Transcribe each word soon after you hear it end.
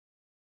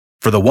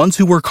For the ones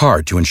who work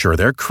hard to ensure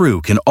their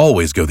crew can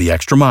always go the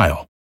extra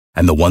mile,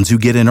 and the ones who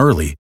get in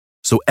early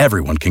so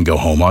everyone can go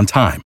home on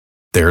time,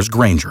 there's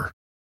Grainger,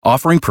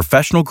 offering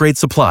professional-grade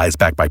supplies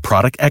backed by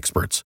product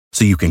experts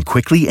so you can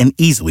quickly and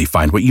easily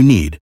find what you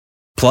need.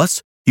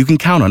 Plus, you can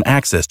count on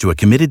access to a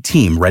committed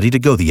team ready to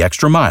go the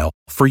extra mile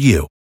for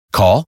you.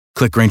 Call,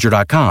 click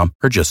Grainger.com,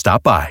 or just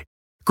stop by.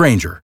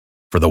 Grainger,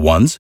 for the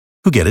ones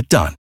who get it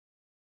done.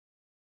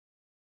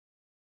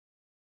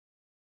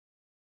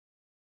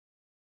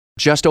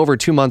 Just over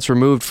 2 months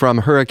removed from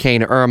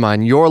Hurricane Irma,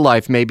 and your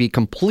life may be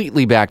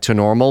completely back to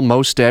normal.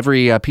 Most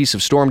every piece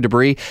of storm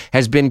debris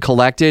has been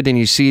collected, and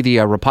you see the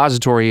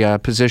repository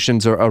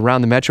positions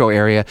around the metro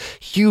area.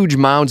 Huge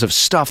mounds of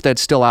stuff that's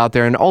still out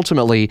there, and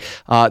ultimately,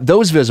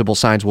 those visible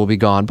signs will be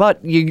gone.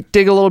 But you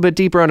dig a little bit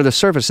deeper under the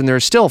surface, and there are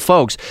still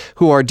folks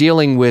who are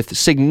dealing with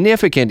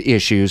significant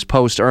issues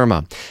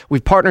post-Irma.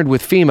 We've partnered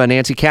with FEMA.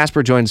 Nancy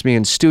Casper joins me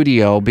in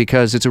studio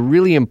because it's a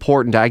really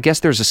important, I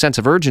guess there's a sense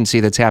of urgency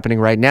that's happening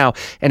right now.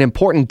 An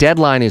important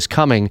deadline is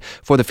coming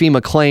for the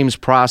FEMA claims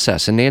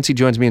process. And Nancy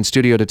joins me in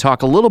studio to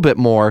talk a little bit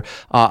more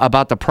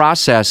about the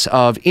process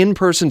of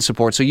in-person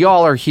support. So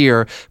y'all are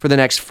here for the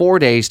next 4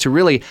 days to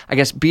really, I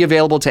guess, be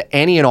available to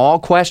any and all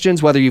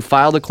questions, whether you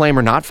filed a claim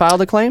or not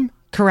filed a claim?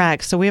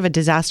 Correct. So we have a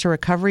disaster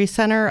recovery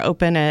center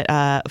open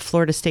at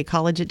Florida State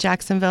College at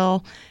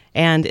Jacksonville,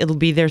 and it'll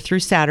be there through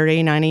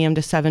Saturday, 9 a.m.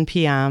 to 7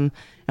 p.m.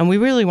 And we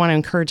really want to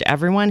encourage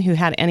everyone who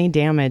had any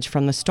damage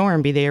from the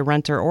storm, be they a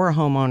renter or a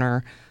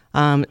homeowner,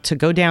 to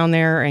go down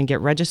there and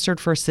get registered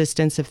for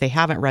assistance if they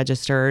haven't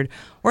registered,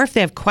 or if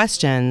they have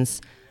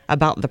questions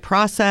about the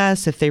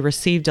process, if they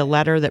received a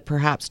letter that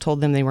perhaps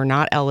told them they were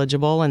not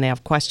eligible and they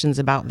have questions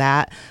about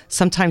that.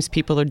 Sometimes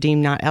people are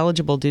deemed not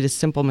eligible due to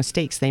simple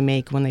mistakes they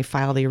make when they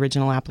file the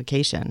original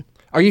application.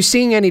 Are you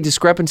seeing any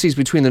discrepancies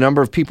between the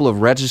number of people who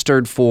have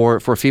registered for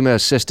FEMA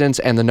assistance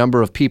and the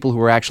number of people who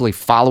are actually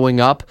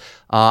following up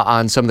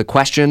on some of the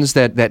questions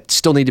that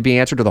still need to be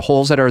answered, or the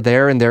holes that are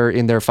there in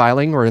their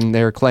filing or in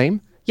their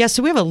claim? Yeah,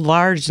 so we have a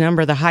large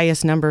number. The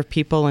highest number of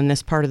people in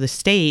this part of the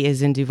state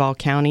is in Duval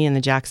County in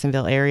the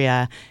Jacksonville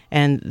area.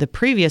 And the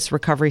previous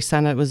recovery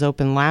center that was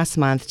open last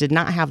month did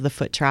not have the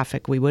foot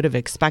traffic we would have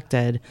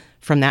expected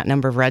from that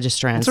number of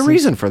registrants. What's the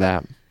reason for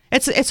that?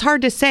 It's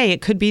hard to say.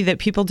 It could be that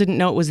people didn't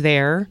know it was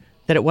there,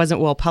 that it wasn't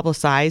well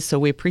publicized. So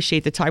we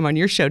appreciate the time on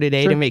your show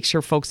today to make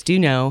sure folks do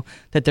know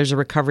that there's a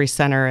recovery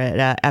center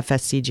at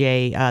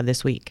FSCJ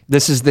this week.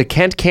 This is the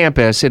Kent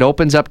campus. It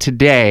opens up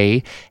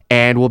today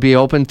and will be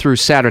open through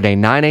Saturday,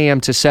 9 a.m.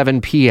 to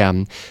 7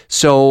 p.m.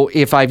 So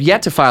if I've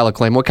yet to file a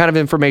claim, what kind of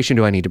information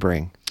do I need to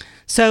bring?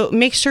 So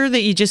make sure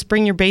that you just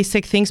bring your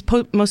basic things.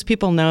 Most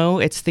people know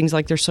it's things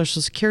like their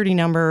social security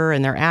number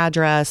and their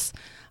address.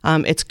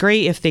 It's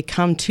great if they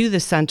come to the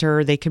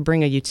center, they could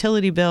bring a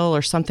utility bill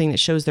or something that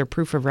shows their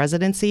proof of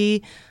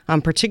residency,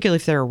 particularly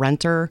if they're a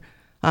renter.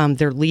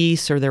 Their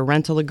lease or their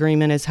rental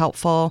agreement is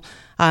helpful.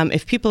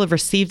 If people have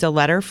received a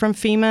letter from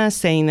FEMA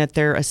saying that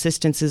their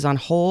assistance is on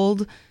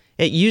hold,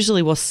 it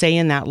usually will say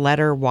in that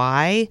letter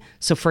why.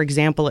 So, for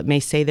example, it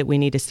may say that we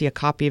need to see a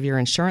copy of your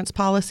insurance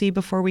policy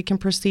before we can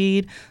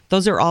proceed.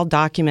 Those are all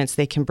documents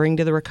they can bring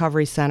to the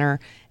recovery center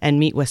and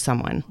meet with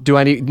someone. Do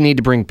I need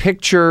to bring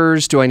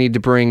pictures? Do I need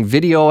to bring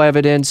video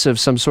evidence of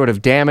some sort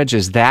of damage?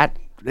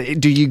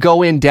 Do you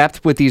go in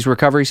depth with these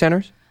recovery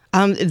centers?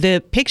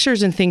 The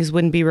pictures and things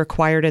wouldn't be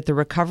required at the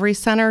recovery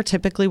center.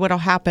 Typically what will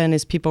happen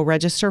is people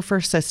register for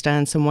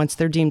assistance, and once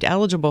they're deemed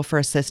eligible for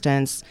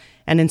assistance,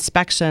 an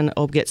inspection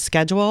will get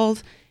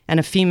scheduled, and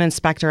a FEMA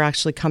inspector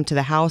actually come to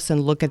the house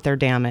and look at their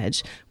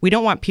damage. We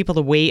don't want people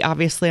to wait,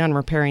 obviously, on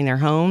repairing their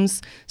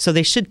homes, so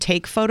they should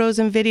take photos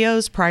and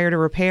videos prior to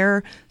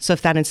repair, so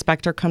if that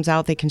inspector comes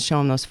out, they can show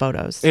them those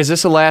photos. Is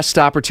this a last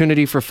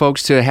opportunity for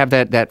folks to have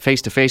that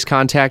face-to-face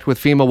contact with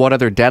FEMA? What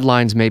other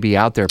deadlines may be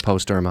out there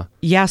post-Irma?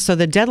 Yeah, so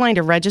the deadline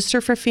to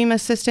register for FEMA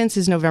assistance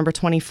is November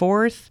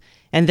 24th.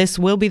 And this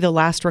will be the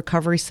last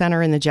recovery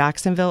center in the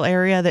Jacksonville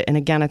area. And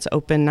again, it's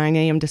open 9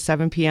 a.m. to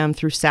 7 p.m.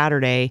 through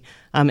Saturday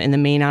in the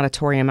main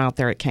auditorium out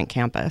there at Kent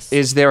campus.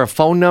 Is there a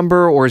phone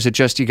number, or is it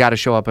just you got to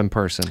show up in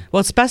person?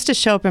 Well, it's best to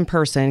show up in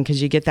person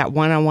because you get that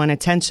one-on-one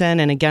attention.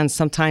 And again,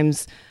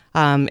 sometimes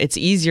it's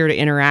easier to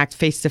interact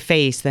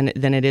face-to-face than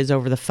it is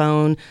over the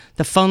phone.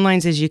 The phone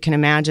lines, as you can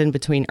imagine,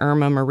 between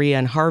Irma, Maria,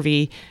 and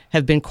Harvey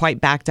have been quite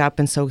backed up,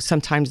 and so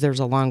sometimes there's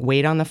a long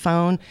wait on the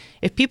phone.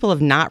 If people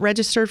have not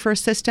registered for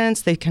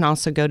assistance, they can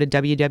also go to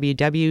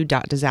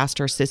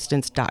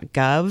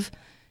www.disasterassistance.gov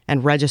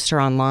and register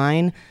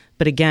online.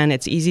 But again,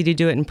 it's easy to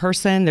do it in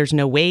person. There's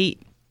no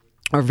wait,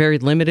 or very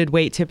limited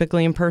wait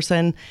typically in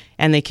person,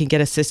 and they can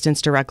get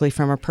assistance directly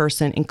from a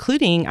person,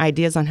 including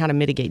ideas on how to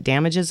mitigate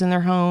damages in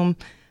their home.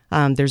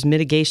 There's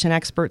mitigation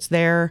experts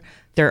there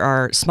There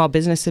are Small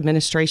Business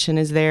Administration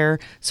is there.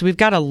 So we've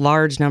got a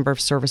large number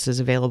of services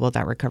available at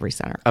that recovery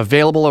center.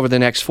 Available over the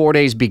next 4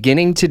 days,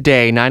 beginning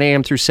today, 9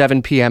 a.m. through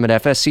 7 p.m.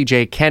 at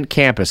FSCJ Kent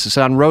Campus. It's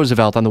on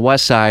Roosevelt on the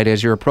west side.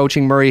 As you're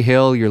approaching Murray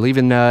Hill, you're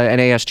leaving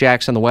NAS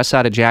Jackson on the west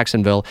side of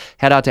Jacksonville.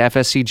 Head out to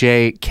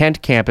FSCJ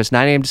Kent Campus,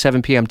 9 a.m. to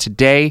 7 p.m.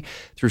 today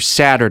through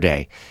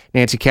Saturday.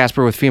 Nancy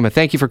Casper with FEMA,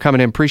 thank you for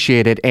coming in.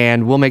 Appreciate it.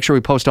 And we'll make sure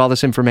we post all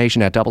this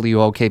information at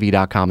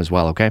WOKV.com as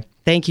well, okay?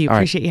 Thank you.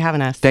 Appreciate you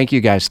having us. Thank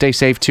you, guys. Stay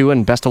safe, too,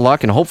 and best of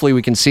luck. And hopefully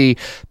we can see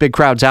big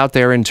crowds out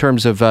there in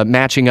terms of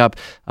matching up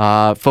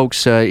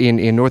folks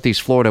in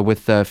Northeast Florida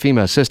with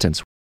FEMA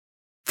assistance.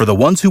 For the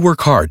ones who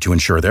work hard to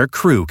ensure their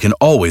crew can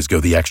always go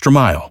the extra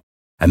mile,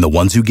 and the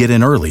ones who get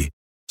in early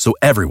so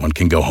everyone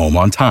can go home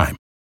on time,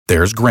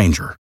 there's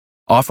Grainger,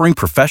 offering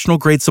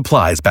professional-grade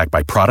supplies backed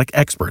by product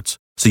experts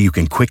so you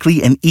can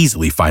quickly and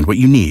easily find what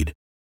you need.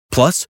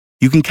 Plus,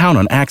 you can count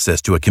on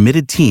access to a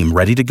committed team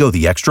ready to go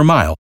the extra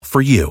mile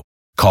for you.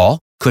 Call,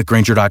 click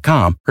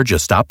Grainger.com, or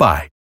just stop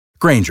by.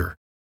 Grainger,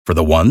 for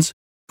the ones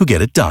who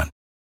get it done.